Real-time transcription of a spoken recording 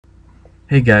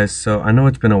Hey guys, so I know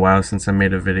it's been a while since I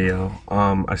made a video.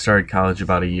 I started college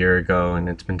about a year ago and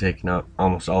it's been taking up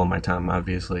almost all of my time,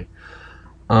 obviously.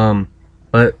 Um,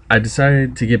 but I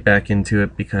decided to get back into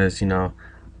it because,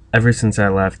 ever since I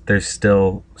left, there's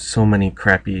still so many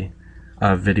crappy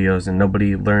videos and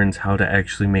nobody learns how to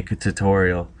actually make a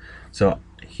tutorial. So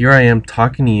here I am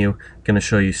talking to you, going to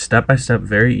show you step by step,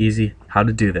 very easy, how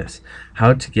to do this.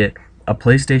 How to get a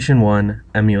PlayStation 1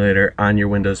 emulator on your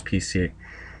Windows PC.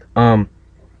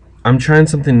 I'm trying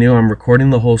something new. I'm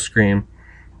recording the whole screen.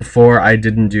 Before I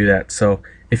didn't do that, so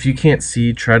if you can't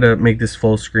see, try to make this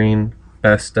full screen,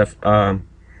 best stuff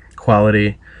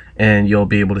quality, and you'll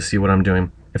be able to see what I'm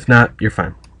doing. If not, you're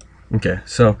fine. Okay,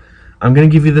 so I'm gonna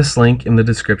give you this link in the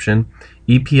description,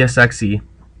 ePSXE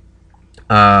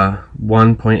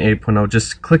 1.8.0.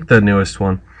 Just click the newest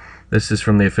one. This is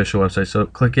from the official website, so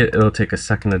click it. It'll take a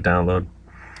second to download.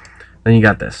 Then you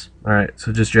got this. Alright,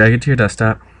 so just drag it to your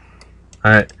desktop.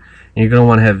 Alright, and you're going to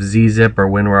want to have ZZip or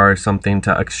WinRAR or something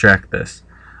to extract this.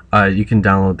 You can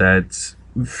download that. It's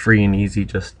free and easy.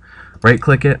 Just right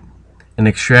click it and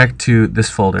extract to this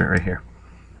folder right here.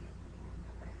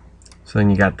 So then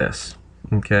you got this.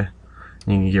 Okay,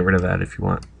 and you can get rid of that if you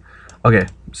want. Okay,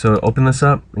 so open this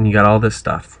up and you got all this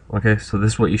stuff. Okay, so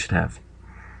this is what you should have.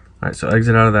 Alright, so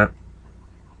exit out of that.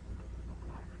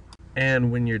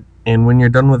 And when you're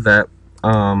done with that,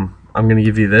 I'm going to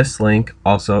give you this link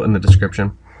also in the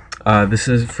description. This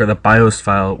is for the BIOS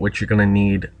file, which you're going to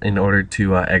need in order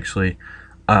to actually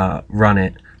run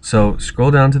it. So scroll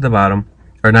down to the bottom,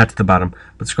 or not to the bottom,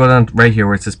 but scroll down right here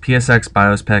where it says PSX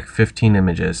BIOS Pack 15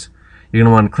 images. You're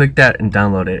going to want to click that and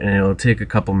download it, and it'll take a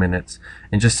couple minutes.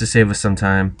 And just to save us some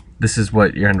time, this is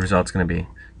what your end result's going to be.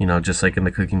 Just like in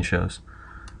the cooking shows.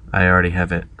 I already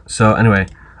have it. So anyway,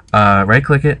 right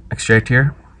click it, extract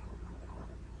here,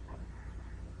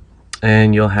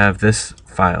 and you'll have this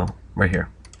file right here.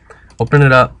 Open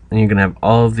it up and you're gonna have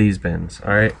all of these bins.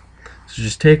 Alright, so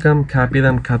just take them, copy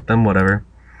them, cut them, whatever.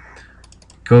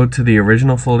 Go to the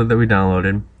original folder that we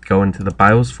downloaded, go into the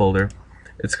BIOS folder.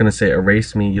 It's gonna say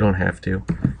erase me, you don't have to.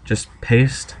 Just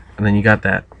paste, and then you got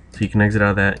that. So you can exit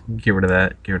out of that, get rid of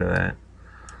that, get rid of that.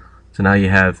 So now you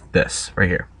have this right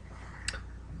here.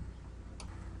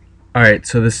 Alright,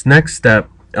 so this next step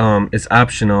is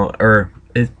optional, or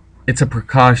it's a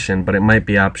precaution, but it might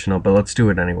be optional, but let's do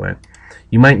it anyway.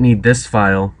 You might need this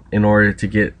file in order to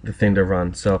get the thing to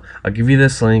run. So I'll give you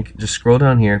this link. Just scroll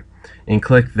down here and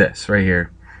click this right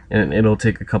here, and it'll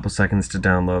take a couple seconds to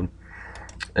download,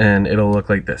 and it'll look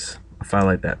like this, a file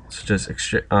like that. So just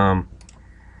extract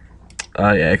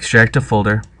a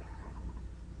folder.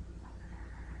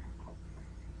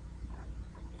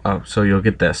 Oh, so you'll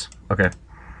get this. Okay,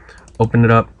 open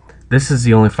it up. This is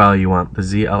the only file you want, the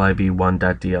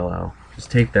zlib1.dll. Just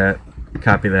take that,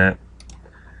 copy that,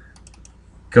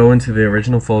 go into the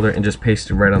original folder and just paste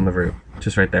it right on the root,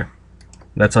 just right there.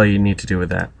 That's all you need to do with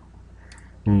that.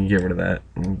 And you get rid of that,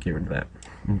 and get rid of that.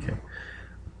 Okay.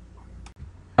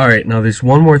 Alright, now there's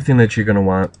one more thing that you're going to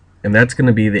want, and that's going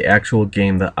to be the actual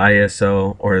game, the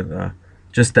ISO, or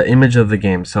just the image of the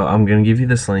game. So I'm going to give you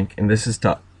this link, and this is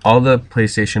to all the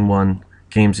PlayStation 1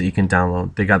 games that you can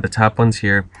download. They got the top ones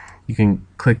here. You can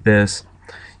click this.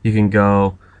 You can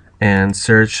go and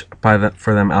search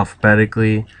for them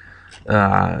alphabetically.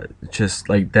 Just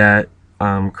like that.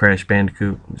 Crash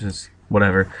Bandicoot, just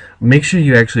whatever. Make sure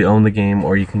you actually own the game,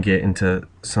 or you can get into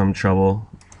some trouble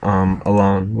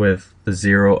along with the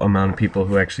zero amount of people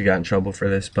who actually got in trouble for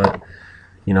this, but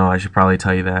I should probably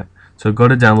tell you that. So go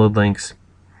to download links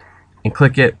and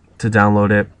click it to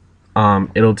download it.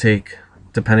 It'll take,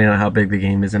 depending on how big the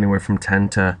game is, anywhere from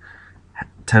 10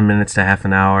 minutes to half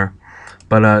an hour,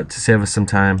 but to save us some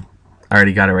time, I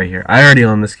already got it right here. I already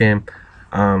own this game.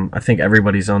 I think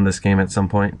everybody's owned this game at some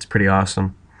point. It's pretty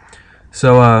awesome.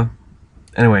 So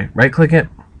anyway, right click it,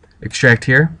 extract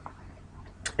here,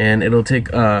 and it'll take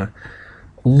a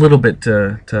little bit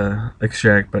to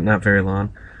extract, but not very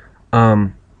long.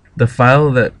 The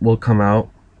file that will come out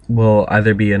will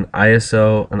either be an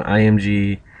ISO, an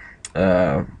IMG,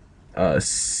 a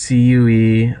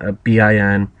CUE, a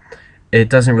BIN. It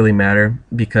doesn't really matter,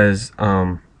 because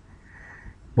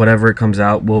whatever it comes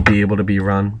out will be able to be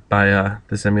run by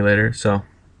this emulator. So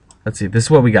let's see, this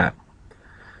is what we got.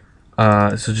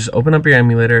 So just open up your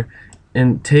emulator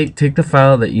and take the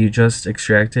file that you just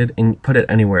extracted and put it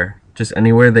anywhere, just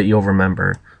anywhere that you'll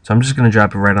remember. So I'm just gonna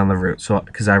drop it right on the root, so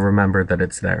because I remember that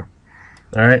it's there.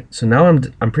 Alright, so now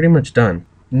I'm pretty much done.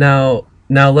 Now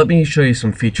let me show you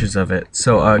some features of it.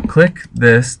 So click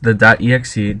this, the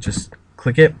 .exe, just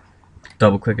click it,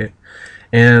 double click it,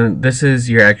 and this is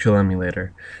your actual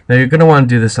emulator. Now you're going to want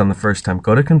to do this on the first time.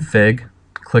 Go to config,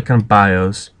 click on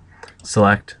BIOS,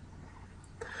 select.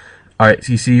 Alright,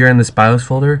 so you see you're in this BIOS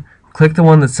folder. Click the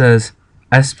one that says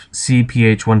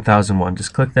SCPH 1001.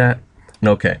 Just click that and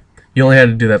OK. You only had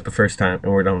to do that the first time,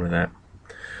 and we're done with that.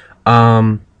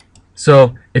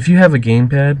 So if you have a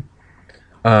gamepad,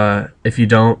 if you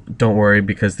don't worry,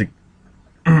 because the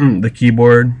the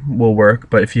keyboard will work.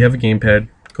 But if you have a gamepad,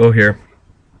 go here,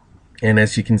 and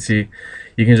as you can see,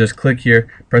 you can just click here,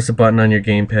 press a button on your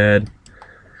gamepad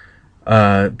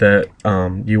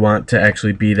that you want to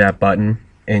actually be that button,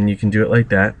 and you can do it like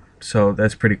that. So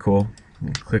that's pretty cool.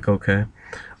 Click OK.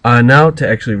 Now to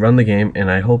actually run the game, and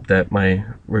I hope that my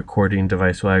recording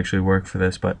device will actually work for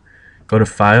this, but go to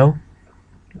File,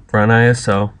 Run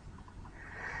ISO,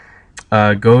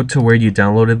 go to where you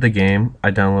downloaded the game.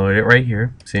 I downloaded it right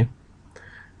here, see?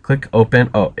 Click Open.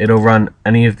 Oh, it'll run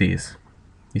any of these.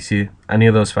 You see, any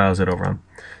of those files it'll run.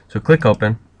 So click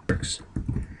Open. Works.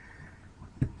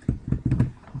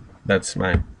 That's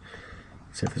mine.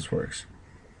 Let's see if this works.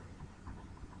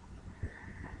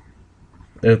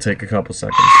 It'll take a couple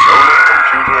seconds.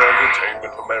 Computer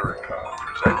Entertainment America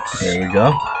presents. There we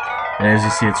go. And as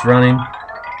you see, it's running.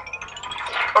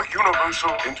 A Universal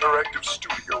Interactive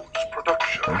Studios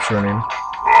production. It's running.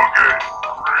 Okay.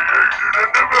 Created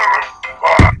and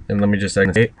developed. And let me just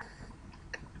exit.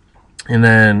 And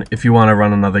then if you want to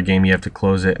run another game, you have to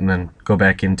close it and then go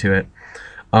back into it.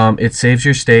 It saves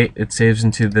your state. It saves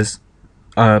into this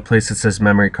place that says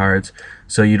memory cards,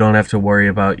 so you don't have to worry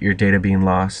about your data being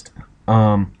lost.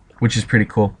 Which is pretty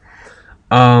cool.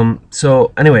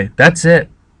 So anyway, that's it.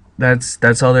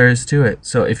 That's all there is to it.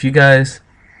 So if you guys,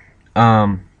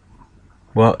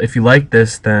 well, if you like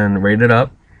this, then rate it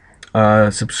up.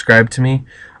 Subscribe to me.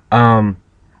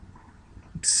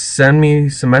 Send me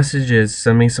some messages.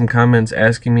 Send me some comments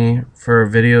asking me for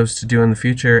videos to do in the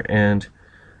future, and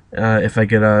if I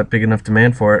get a big enough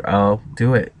demand for it, I'll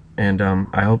do it. And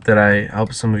I hope that I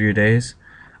help some of your days.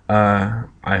 I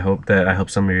hope that I help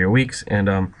some of your weeks,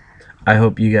 and I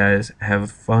hope you guys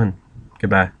have fun.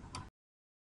 Goodbye.